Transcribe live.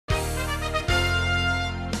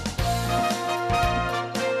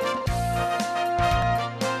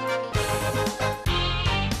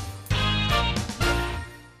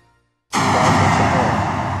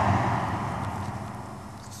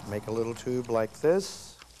a little tube like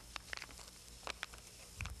this.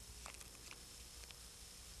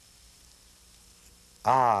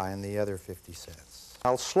 And the other 50 cents.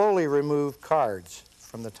 I'll slowly remove cards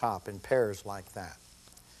from the top in pairs like that,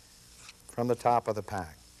 from the top of the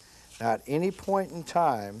pack. Now, at any point in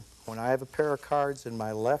time, when I have a pair of cards in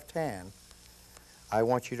my left hand, I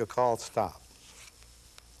want you to call stop.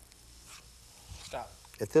 Stop.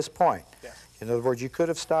 At this point. Yeah. In other words, you could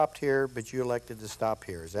have stopped here, but you elected to stop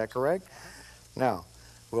here. Is that correct? Now,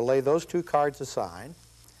 we'll lay those two cards aside,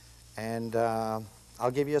 and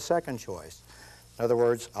I'll give you a second choice. In other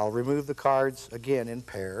words, I'll remove the cards again in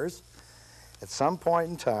pairs. At some point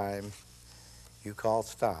in time, you call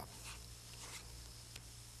stop.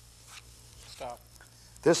 Stop.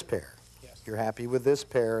 This pair. Yes. You're happy with this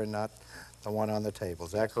pair and not the one on the table.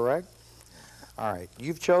 Is that correct? All right.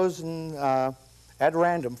 You've chosen at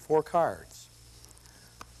random 4 cards.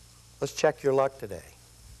 Let's check your luck today.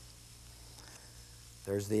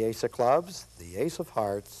 There's the ace of clubs, the ace of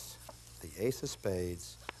hearts, the ace of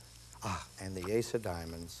spades, and the ace of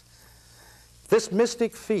diamonds. This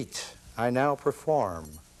mystic feat I now perform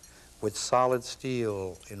with solid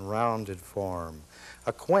steel in rounded form,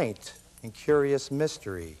 a quaint and curious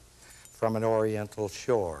mystery from an oriental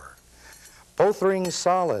shore. Both rings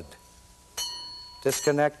solid,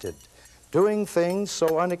 disconnected, doing things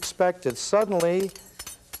so unexpected, suddenly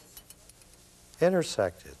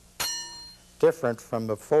intersected. Different from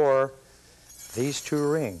before, these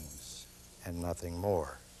 2 rings and nothing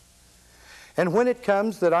more. And when it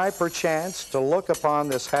comes that I perchance to look upon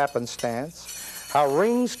this happenstance, how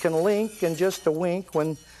rings can link in just a wink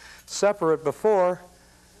when separate before,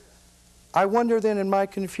 I wonder then in my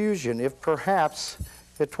confusion if perhaps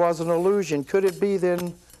it was an illusion. Could it be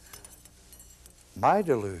then my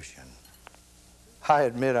delusion? I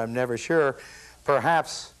admit I'm never sure.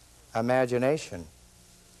 Perhaps imagination,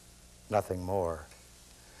 nothing more.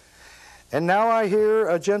 And now I hear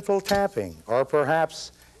a gentle tapping, or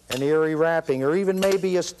perhaps an eerie rapping, or even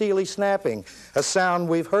maybe a steely snapping, a sound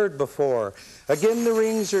we've heard before. Again the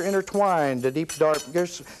rings are intertwined, a deep dark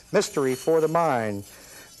mystery for the mind.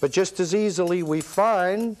 But just as easily we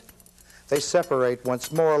find they separate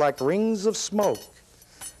once more like rings of smoke.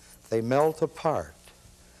 They melt apart.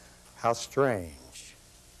 How strange,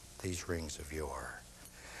 these rings of yore.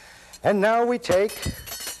 And now we take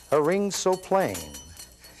a ring so plain.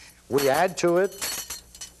 We add to it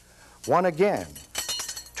one again.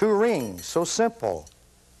 2 rings so simple,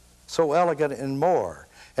 so elegant and more.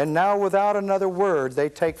 And now without another word, they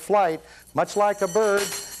take flight, much like a bird,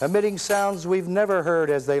 emitting sounds we've never heard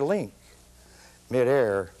as they link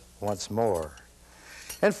mid-air once more.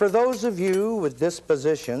 And for those of you with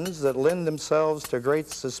dispositions that lend themselves to great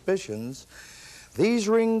suspicions, these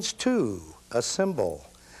rings too assemble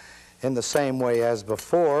in the same way as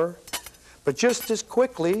before, but just as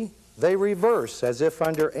quickly they reverse, as if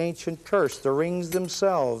under ancient curse the rings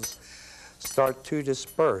themselves start to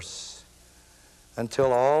disperse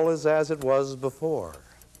until all is as it was before,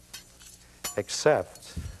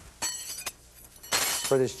 except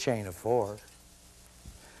for this chain of 4.